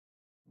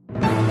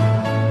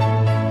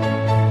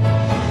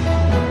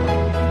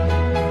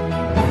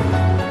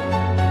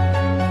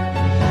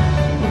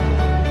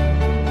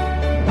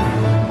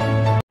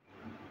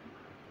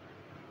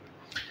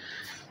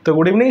तो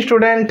good evening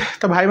student.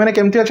 तो भाई मैंने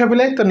केमती अच्छा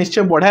पिले तो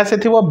निश्चय बढ़िया से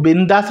थी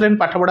बिंदास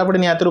पाठ पढ़ा पढ़ी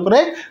निहत रूप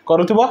में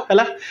करूथबो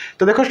हैला।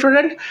 तो देखो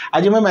स्टूडेंट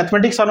आज मैं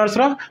मैथमेटिक्स ऑनर्स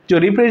रो जो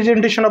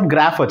रिप्रेजेंटेशन ऑफ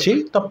ग्राफ अच्छी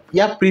तो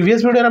या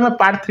प्रीवियस वीडियो में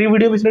पार्ट 3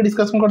 वीडियो विषय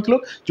डिस्कशन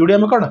करथलो जोडी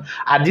हम कोन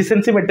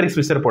एडजेसेंसी मैट्रिक्स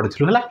विषय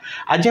पढ़िथलो हैला।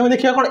 आज हम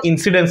देखिया कोन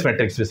इंसिडेंस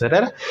मैट्रिक्स विषय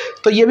है।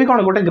 तो ये भी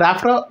कोन गोटे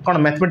ग्राफ रो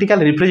कोन मैथमेटिकल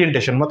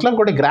रिप्रेजेंटेशन मतलब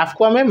गोटे ग्राफ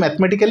को हमें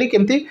मैथमेटिकली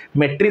केमती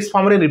मैट्रिक्स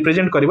फॉर्म रे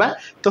रिप्रेजेंट करबा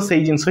तो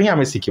सही जिंस ही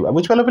हमें सिखिबा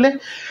बुझ पालो पिले।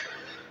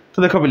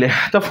 तो देखो पिले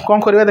तो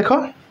कौन करवा देखो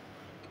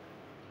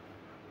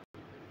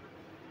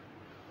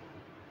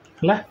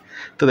है।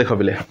 तो देखो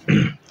पिले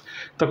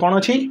तो कौन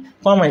अच्छी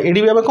कौन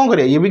एडी भी आम कौन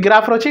करिया ये भी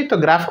ग्राफ अच्छी तो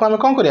ग्राफ को आम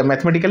कौन करिया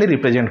मैथमेटिकली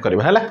रिप्रेजेंट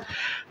करवा है।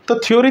 तो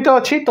थ्योरी तो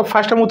अच्छी तो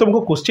फास्ट मुझे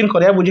तुमको क्वेश्चन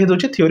कराया बुझे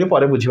दूसरी थ्योरी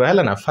पर बुझा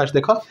है ना। फास्ट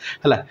देखो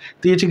है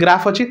तो ये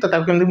ग्राफ अच्छी तो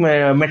केमती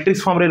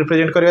मैट्रिक्स फॉर्म रे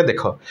रिप्रेजेंट करवा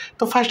देखो।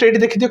 तो फास्ट ये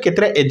देखी दियो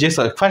केतरा एजेस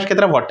फास्ट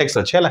केतरा वर्टेक्स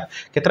अच्छी है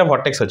केतरा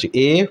वर्टेक्स अच्छी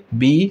A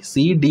B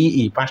C D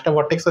E 5टा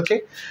vertex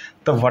अच्छे।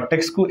 तो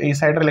वर्टेक्स को ए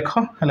साइड रे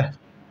लिखो है।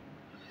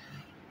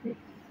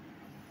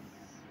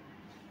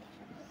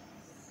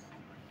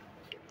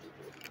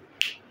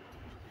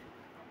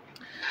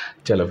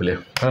 चलो पहले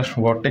फर्स्ट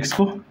वर्टेक्स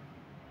को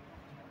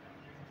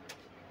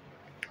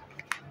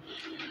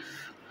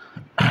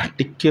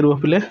टिके रुह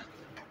पहले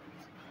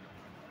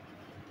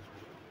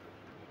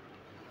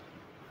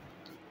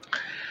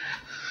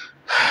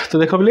तो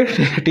देखो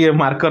पहले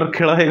मार्कर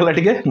खेल हो गला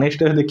टे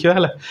नेक्स्ट देखियो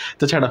है।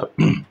 तो छाड़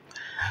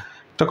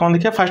तो कौन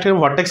देखिए फास्ट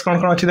वर्टेक्स कौन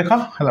कौन अच्छी देखो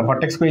है।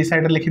 वर्टेक्स को ये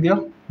साइड लिखी दियो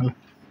है।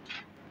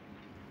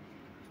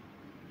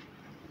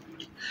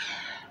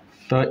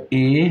 तो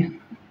ए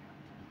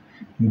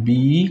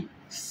बी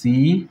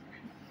सी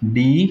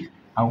डी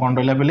आउ कौन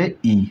रहा पहले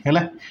ई है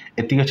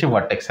एति अच्छे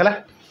वर्टेक्स है।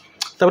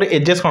 तापर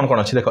एजेस कौन कौन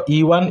अच्छे देखो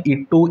E1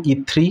 E2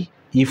 E3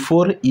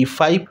 E4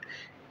 E5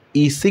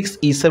 E6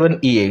 E7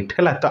 E8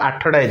 है। तो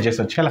 8टा एजेस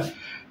अच्छे है।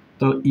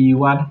 तो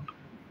E1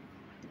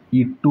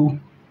 E2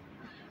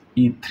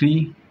 E3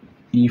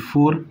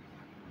 E4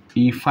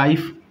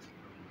 E5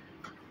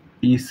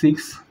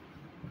 E6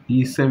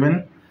 E7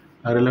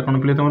 और कौन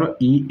पे तुम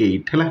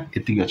E8 है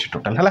एति अच्छे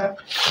टोटाल है।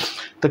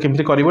 तो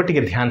केमती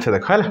कर ध्यान से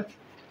देख है।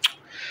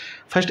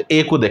 फर्स्ट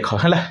ए को देख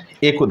है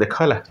ए को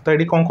देख है। तो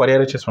ये कौन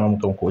करार अच्छे शुण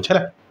तुमको कौच है।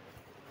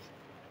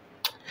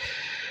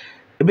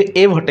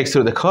 ए वर्टेक्स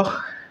देख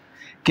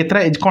केतरा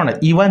एज कौन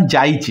E1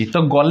 जाइए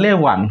तो गले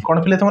 1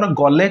 कौन पे तुम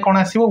गले कौन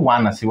आसो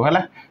 1 आसो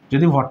है।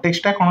 जदि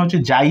वर्टेक्सटा कौन हो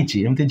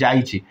जाइए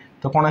जाइए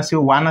तो कौन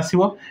आसो 1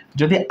 आसो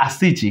जदि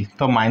आसी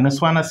तो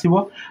 -1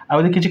 आसो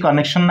आदि किसी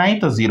कनेक्शन ना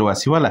तो 0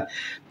 आसो है।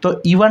 तो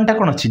E1 टा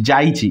कौन अच्छी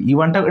जाइए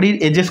E1 टा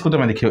एजेस को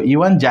तुम देखियो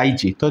E1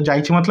 जाइए तो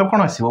जाइए मतलब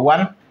कौन आसो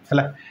 1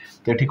 है।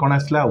 तो ये कौन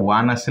आसला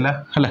 1 आसला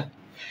है।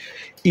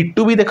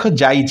 E2 भी देख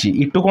जाइए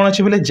E2 कौन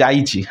अच्छे बोले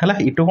जाइए है।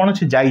 E2 कौन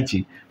अच्छे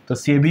जाइए तो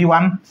सी भी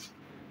 1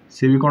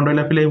 सी भी कौन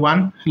रहा पे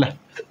 1 है।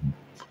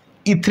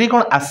 E3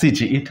 कौन आसी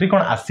E3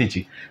 कौन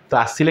आसी तो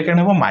आसिले क्या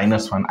हम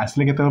 -1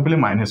 आसिले के पे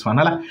 -1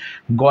 है।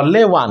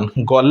 गले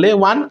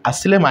 1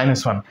 आसिले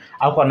 -1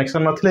 आउ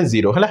कनेक्शन नथिले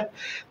 0 है।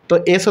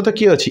 तो ए सहित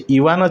किए अच्छी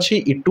E1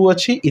 अच्छी E2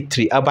 अच्छी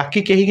E3 आ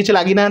बाकी कहीं किसी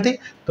लगी ना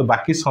तो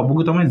बाकी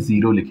सबको तुम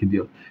 0 लिखि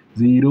दियो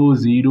 0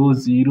 0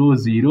 0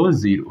 0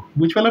 0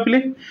 बुझ पाल पे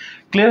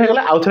क्लीयर हो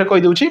गला। आउ थे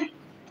कहीदे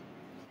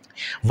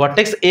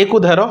वर्टेक्स ए को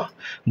धर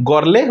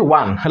गले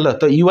 1 है।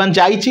 तो E1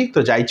 जाइए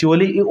तो जाइए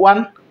बोली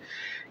 1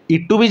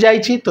 E2 भी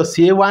जाइए तो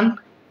सी 1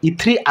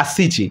 E3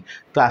 आसी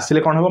तो आसिले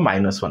कौन हम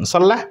 -1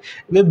 सरला।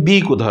 बी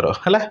को धर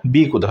है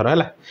बी को धर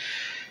है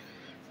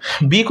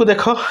बी को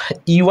देख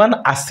E1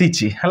 आसी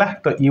है।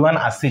 तो E1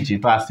 आसी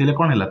तो आसिले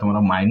कौन है तुम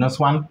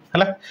 -1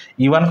 है।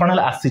 E1 कौन है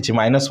आसी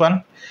 -1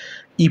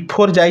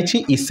 E4 जाइए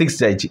E6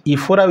 जाइए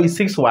E4 आ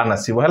E6 1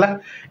 आसो है।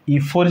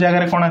 E4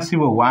 जगह कौन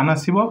आसो 1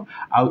 आसो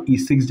आउ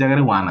E6 जगह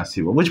 1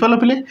 आसो बुझ पाल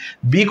पे।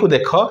 बी को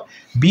देख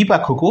बी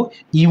पाखक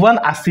E1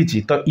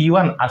 आसी तो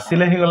E1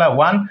 आसिले होगला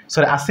 1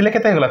 सॉरी आसिले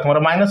केते होगला तुम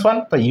 -1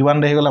 तो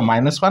E1 रे होगला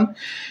 -1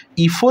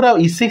 E4 आ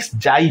E6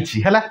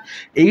 जाइए है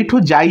एठू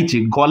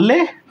जाइए गले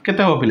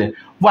केते हो पे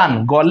 1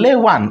 गले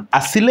 1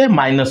 आसिले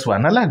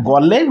 -1 है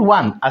गले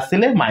 1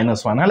 आसिले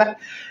 -1 है।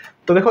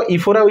 तो देखो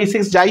E4 आ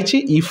E6 जाइए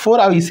E4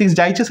 आ E6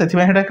 जाइए से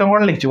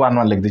कौन लिखी 1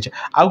 1 लिख दीजिए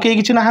आउ कहीं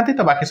किसी ना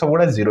तो बाकी सब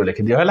गुड़ा 0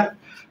 लिखि दियो है।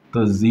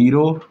 तो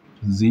 0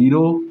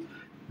 0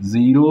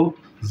 0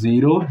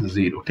 0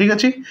 0 ठीक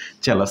अच्छे।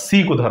 चलो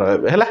सी को धर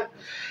है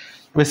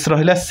बेस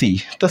रहा सी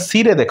तो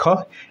सी रे देख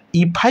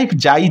E5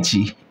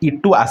 जाइए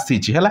E2 आसी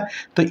है।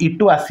 तो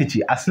E2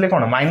 आसी आसिले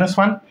कौन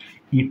 -1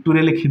 E2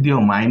 रे लिखि दियो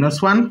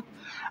 -1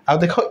 आ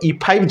देख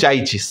E5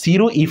 जाइए सी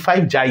रु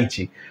E5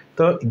 जाइए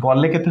तो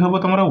गले केते होबो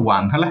तुमरा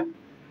 1 है।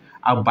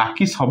 आ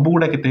बाकी सब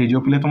गुड़ा के पे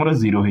तुम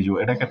 0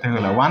 होटा के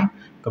 1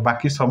 तो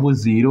बाकी सब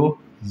 0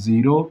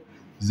 0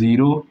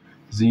 0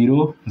 0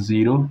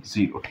 0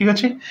 0 ठीक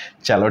अच्छे।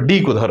 चलो डी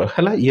को धर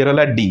है ये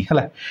रहा डी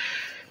है।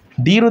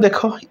 डी रु देख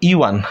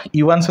E1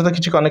 सहित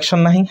किसी कनेक्शन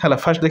ना है।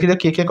 फास्ट देखिए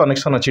किए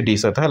कनेक्शन अच्छी डी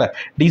सहित है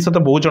डी सहित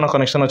बहुत जन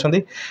कनेक्शन अच्छा।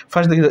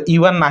 फास्ट देखिए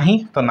E1 ना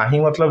तो ना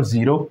मतलब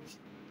 0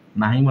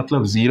 ना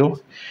मतलब 0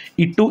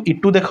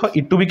 E2 देख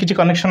E2 भी किसी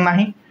कनेक्शन ना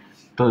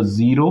तो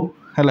 0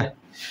 है।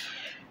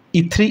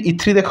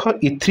 E3 देख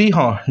E3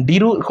 हाँ डी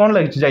रु कौन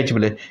जाइए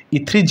बोले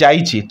E3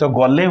 जाइए तो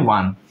गले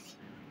 1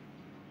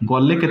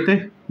 गले केते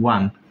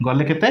 1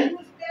 गले केते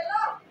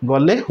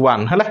गले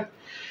 1 है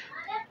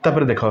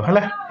तापर देख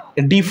है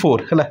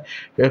D4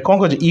 है कौन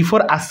कह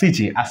E4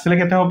 आसी आसले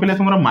केते हो पे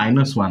तुम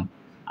 -1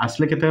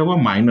 आसले केते हो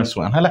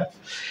 -1 है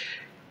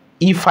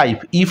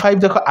E5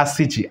 देख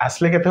आसी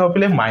आसले केते हो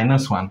पे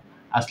 -1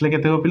 आसले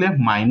केते हो पे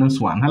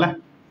 -1 है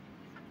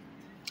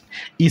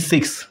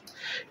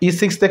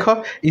E6 देख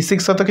E6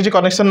 सहित किसी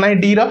कनेक्शन ना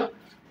डी रो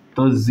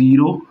तो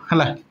 0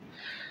 है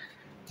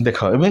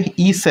देख ए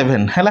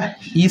E7 है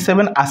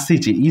E7 आसी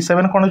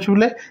E7 कौन अच्छे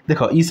बोले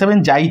देख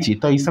E7 जाइए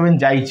तो E7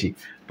 जाइए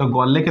तो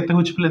गले केते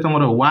हो पे तुम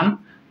 1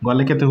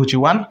 गले केते होची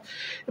 1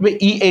 एबे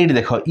E8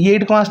 देख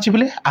E8 कौन आछि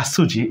बोले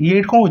आसुची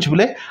E8 कौन होची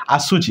बोले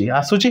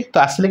आसुची तो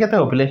आसले केते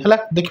हो बोले हला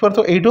देखि पर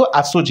तो 8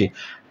 आसुची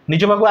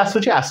निज पाखु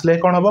आसुची आसले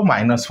कौन हो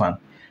 -1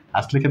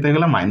 आसले केते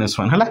गेला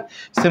 -1 हला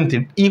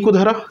सेमति E को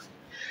धर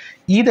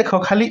E देख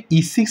खाली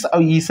E6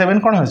 और E7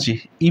 कौन अछि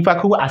E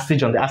पाखु आसी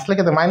जंदे आसले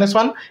केते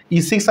 -1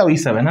 E6 और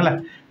E7 हला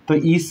तो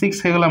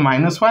E6 हे गेला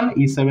 -1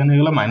 E7 हे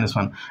गेला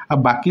 -1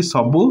 अब बाकी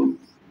सब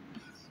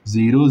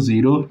 0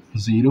 0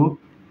 0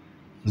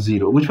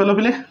 0 बुझ पाल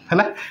पे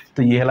है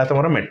तो ये है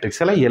तुम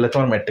मैट्रिक्स है ये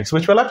तुम मैट्रिक्स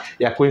बुझ पाल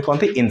या कोई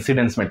कहते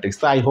इनसीडेंस मैट्रिक्स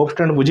तो आई होप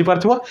स्टूडेंट बुझी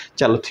पार्थिव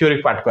चलो थ्योरी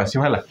पार्ट को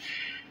आसो है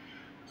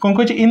कौन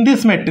कह in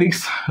this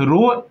matrix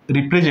row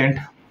represent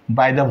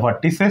by the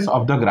vertices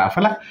of the graph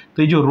है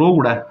तो ये जो रो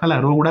गुड़ा है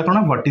रो गुड़ा कौन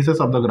वर्टिसेस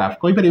ऑफ द ग्राफ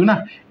कही पार ना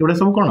ये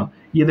सब कौन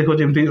ये देखो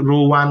जमी रो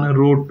 1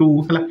 रो 2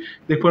 है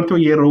देख पार्थ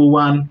ये रो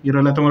 1 ये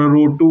रहा तुम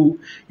रो 2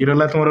 ये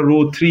रहा तुम रो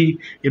 3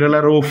 ये रहा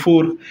रो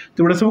 4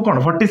 तो ये सब कौन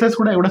वर्टिसेस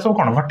गुड़ा ये सब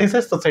कौन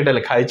वर्टिसेस तो सही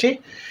लिखाई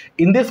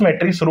in this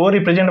matrix row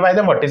represent by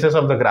the vertices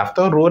of the graph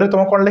तो रो रे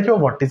तुम कौन लिखो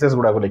वर्टिसेस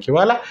गुड़ा को लिखो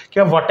है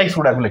कि वर्टेक्स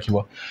गुड़ा को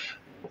लिखो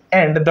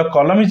and the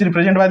column is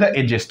represent by the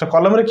edges तो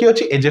कॉलम रे की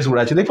अछि एजेस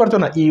गुड़ा अछि देख परतो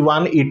ना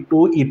E1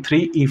 E2 E3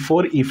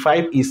 E4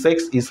 E5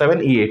 E6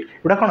 E7 E8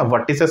 गुड़ा कोन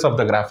वर्टिसेस ऑफ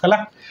द ग्राफ हला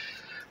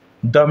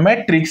the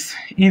matrix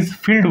is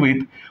filled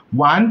with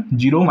 1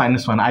 0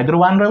 -1 either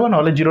 1 रहबो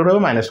नले 0 रहबो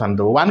 -1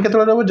 दो 1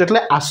 केतले रहबो जतले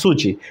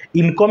आसुची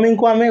इनकमिंग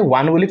को हमें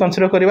 1 बोली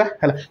कंसीडर करबा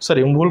हला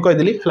सॉरी हम भूल कह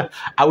देली हला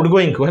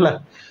आउटगोइंग को हला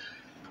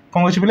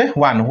कौन अच्छे बोले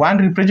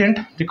 1 रिप्रेजेंट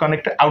द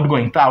कनेक्टेड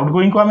आउटगोइंग तो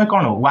आउटगोइंग को हमें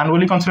कौन 1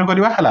 बोली कंसीडर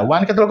करबा हला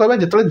 1 केतले कहबा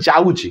जतले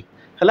जाउची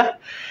है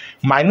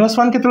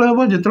 -1 केतले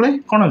हम जो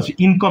कौन अच्छी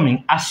इनकमिंग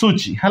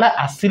आसूची है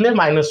आसिले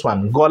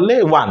 -1 गले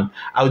 1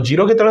 आउ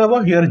 0 केतले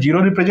हम here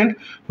 0 represent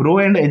row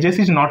and edges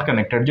is not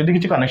connected जदि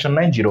किसी कनेक्शन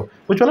ना 0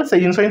 बुझल से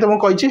जिन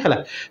तुमको कही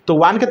है तो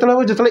 1 केतले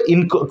हम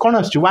जो कौन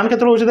आस 1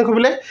 केतले हो देख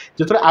बोले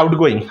जो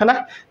आउटगोइंग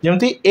है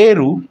जमी ए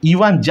रु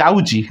E1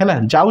 जाऊँगी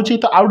है जाऊँगी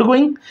तो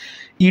आउटगोइंग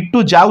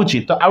E2 जाऊँगी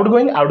तो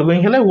आउटगोइंग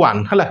है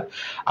 1 है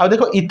आउ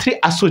देखो E3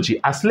 आसूची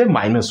आसले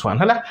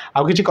 -1 है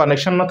आउ किसी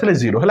कनेक्शन नथिले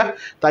 0 है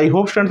तो आई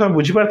होप स्टूडेंट तुम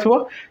बुझी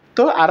पार्थिव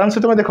तो आराम से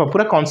तुम देख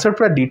पूरा कॉन्सेप्ट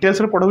पूरा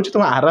डिटेल्स पढ़ाऊँ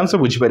तुम आराम से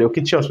बुझीपार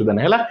किसी असुविधा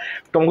नहीं है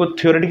तुमको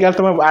थ्योरेटिकल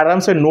तुम आराम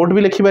से नोट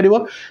भी लिखिपार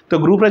तो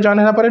ग्रुप जॉइन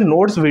होगा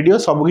नोट्स वीडियो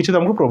सबकि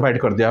तुमको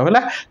प्रोवाइड कर दिया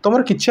है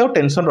तुम किसी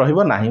टेंशन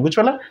रही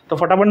बुझा तो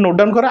फटाफट नोट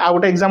डाउन कर आउ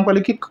गोटे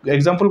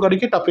एग्जाम्पल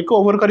करके टॉपिक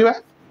को ओवर करवा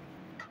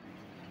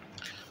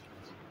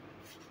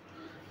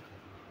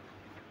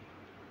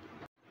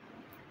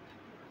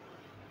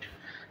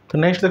तो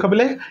नेक्स्ट देख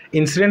बोले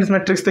इनसीडेंस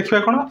मैट्रिक्स देखा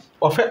कौन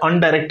ऑफ ए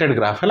अनडायरेक्टेड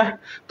ग्राफ है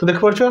तो देख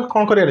पार्छ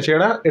कौन कर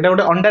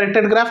गोटे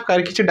अनडायरेक्टेड ग्राफ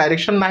कार किसी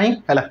डायरेक्शन ना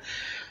है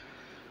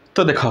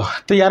तो देख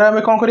तो यार आम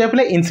कौन करा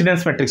पे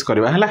इनसीडेंस मैट्रिक्स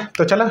करवा है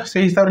तो चलो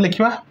से हिसाब से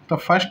लिखा तो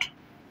फर्स्ट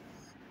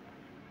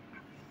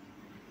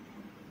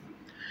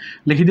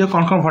लिखि दियो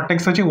कौन कौन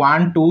वर्टेक्स अच्छी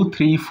 1 2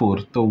 3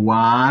 4 तो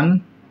 1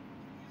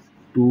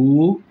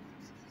 2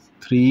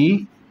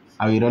 3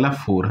 आ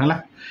 4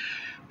 है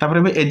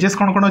तापर एजेस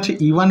कौन कौन अच्छी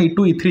E1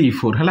 E2 E3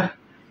 E4 है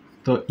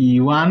तो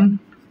E1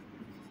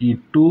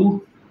 E2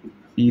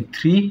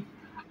 E3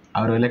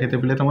 और रहा के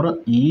तुम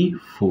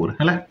E4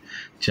 है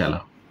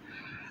चलो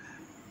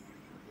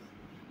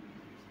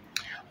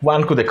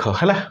 1 को देख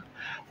है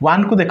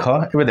 1 को देख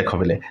ए देख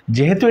बोले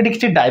जेहेतु ये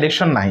किसी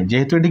डायरेक्शन ना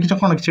जेहेतु ये किसी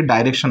कौन किसी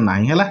डायरेक्शन ना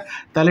है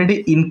ताले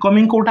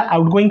इनकमिंग कोटा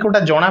आउटगोइंग कोटा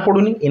जना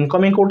पड़ूनी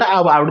इनकमिंग कोटा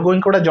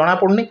आउटगोइंग कोटा जना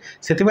पड़ूनी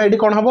से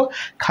कौन हम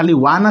खाली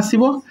 1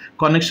 आसो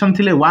कनेक्शन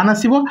थी 1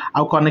 आसो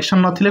आउ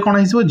कनेक्शन नथिले कौन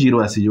आसो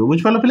 0 आसीजो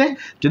बुझिपाल पे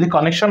जदि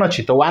कनेक्शन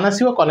अच्छी तो 1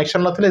 आसो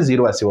कनेक्शन नथिले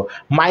 0 आसो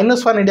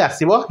 -1 ये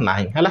आसो ना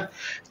है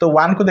तो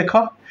 1 को देख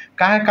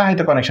क्या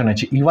सहित कनेक्शन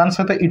अच्छी E1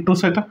 सहित E2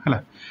 सहित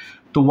है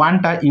तो 1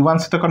 टा E1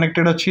 सहित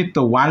कनेक्टेड अच्छी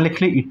तो 1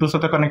 लिखली E2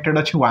 सहित कनेक्टेड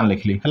अच्छी 1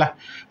 लिखली है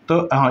तो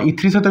हाँ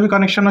E3 सहित भी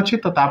कनेक्शन अच्छी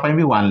तो तापाई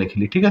भी 1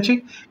 लिखली ठीक अच्छे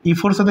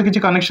E4 सहित किसी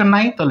कनेक्शन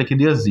ना तो लिखि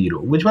दियो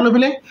 0 बुझिपाल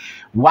पे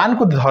 1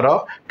 को धर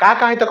क्या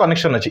सहित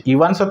कनेक्शन अच्छी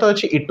E1 सहित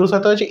अच्छी E2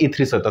 सहित अच्छी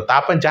E3 सहित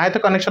ताप जहाँ तो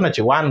कनेक्शन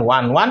अच्छी 1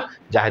 1 1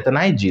 जहाँ तो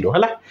ना 0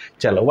 है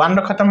चलो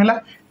 1 खत्म है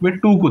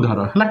 2 को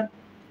धर है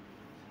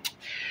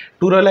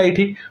 2 रहा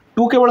ये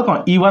 2 केवल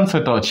कौन E1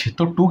 सहित अच्छी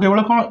तो 2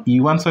 केवल कौन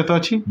E1 सहित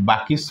अच्छी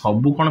बाकी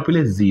सब कौन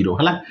पे 0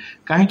 है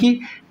कहीं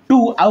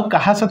E2 आउ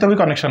कहा सहित भी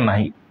कनेक्शन ना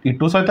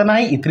E2 सहित ना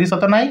E3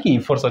 सहित ना कि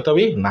E4 सहित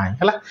भी ना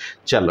है।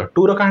 चलो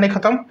 2 रो कहानी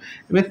खत्म।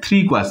 ए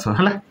 3 को आस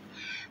है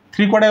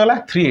 3 कड़े गला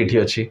 3 ये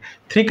अच्छी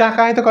 3 क्या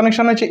सहित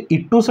कनेक्शन अच्छे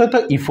E2 सहित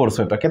E4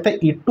 सहित के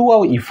E2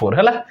 आउ E4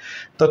 है।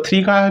 तो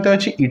 3 क्या सहित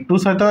अच्छी E2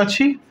 सहित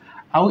अच्छी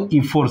आउ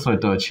E4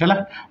 सहित अच्छी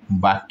है।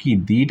 बाकी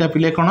दीटा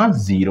पिले कौन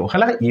 0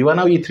 है E1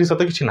 आउ E3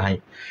 सहित किसी ना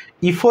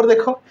E4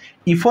 देख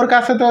E4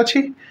 क्या सहित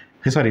अच्छी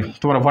सॉरी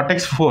तुम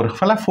वर्टेक्स 4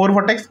 है 4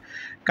 वर्टेक्स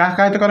क्या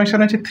सहित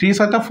कनेक्शन अच्छे 3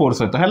 सहित 4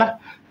 सहित है।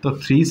 तो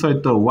 3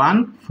 सहित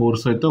 1 4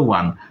 सहित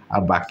 1 आ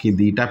बाकी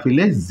दीटा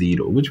पिले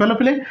 0 बुझिपाल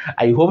पिले।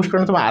 आई होप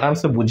स्टूडेंट तुम आराम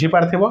से बुझी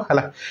पार्थिव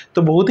है।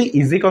 तो बहुत ही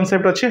इजी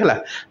कॉन्सेप्ट अच्छे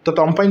है। तो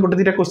तुम गोटे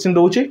दुटा क्वेश्चन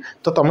दूसरी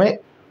तो तुम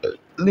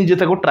निजे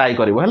ट्राए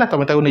कर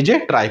तुम निजे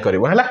ट्राए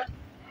कर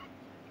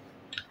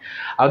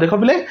आ देख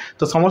पिले।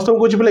 तो समस्त को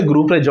कहे पिले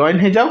ग्रुप रे जॉइन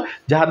हो जाओ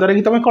जहाँद्वारा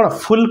कि तुम कौन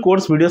फुल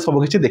कोर्स वीडियो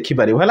सब किसी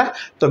देखिपार है।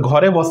 तो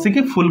घरे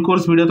बसिकी फुल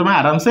कोर्स वीडियो तुम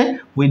आराम से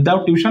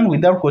विदाउट ट्यूशन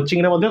विदाउट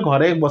कोचिंग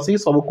घरे बसिक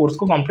सब कोर्स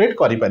को कंप्लीट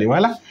कर।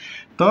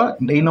 तो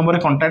यही नंबर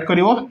कांटेक्ट कर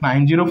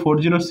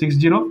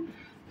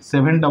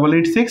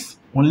 9040607886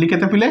 ओनली के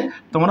पिले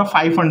तुम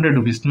 500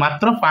 रुपीज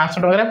मात्र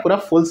 500 टका पूरा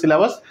फुल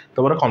सिलेबस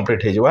तुम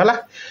कंप्लीट हो।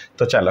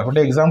 तो चलो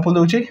गोटे एग्जांपल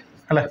दूची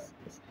है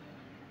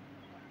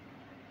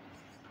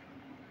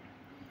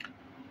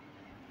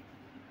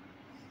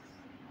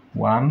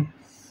 1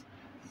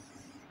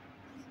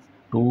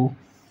 2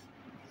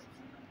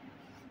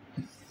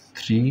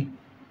 3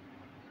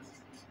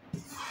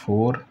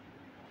 4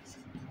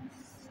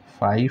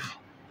 5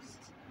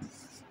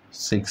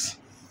 6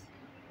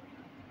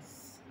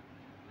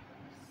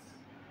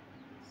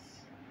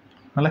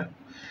 है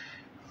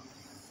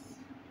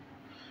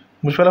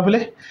बुझिपाल पिले।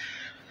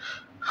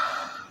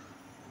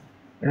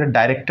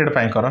 डायरेक्टेड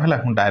कर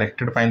है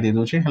डायरेक्टेड दे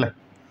दूची है।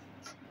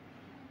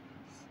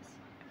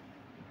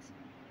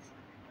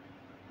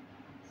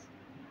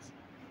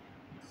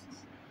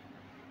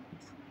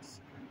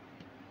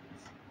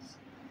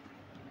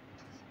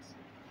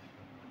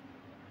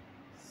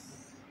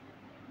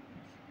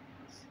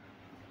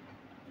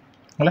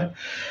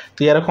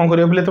 तो यार कौन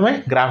कर तुम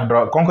ग्राफ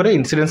ड्र कौन कर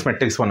इंसिडेंस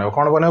मैट्रिक्स बनव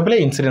कौन बनव पे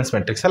इंसिडेंस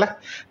मैट्रिक्स है।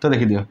 तो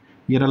देखी दियो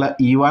ये रहा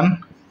E1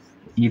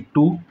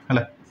 E2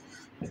 है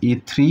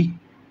E3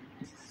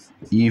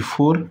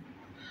 E4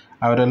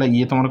 आ रहा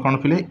ये तुम कौन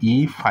पे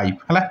E5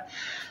 है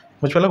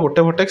बुझिपाल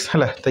गोटे वर्टेक्स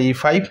है। तो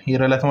E5 ये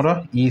रहा तुम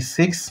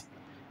E6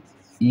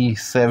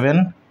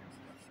 E7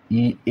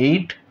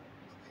 E8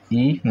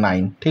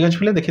 E9 ठीक अच्छे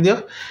पे देखी दियो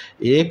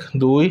 1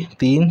 2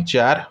 3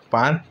 4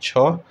 5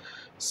 6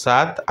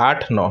 7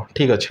 8 9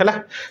 ठीक अच्छे है।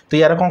 तो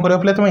यार कौन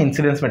कर तुम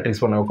इंसिडेंस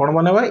मैट्रिक्स बनव कौन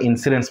बनव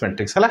इंसिडेंस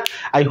मैट्रिक्स है।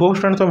 आई होप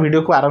स्टूडेंट तुम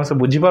वीडियो को आराम से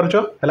बुझीपार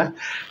है।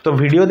 तो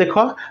वीडियो देख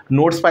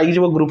नोट्स पाई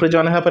ग्रुप रे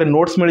जॉइन होगा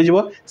नोट्स मिल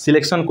जाव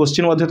सिलेक्शन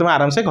क्वेश्चन तुम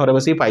आराम से घर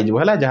बस पाई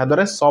है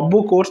जहाँद्वारा सब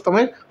कोर्स तुम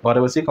घर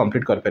बस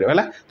कंप्लीट कर।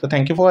 तो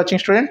thank you for watching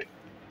student.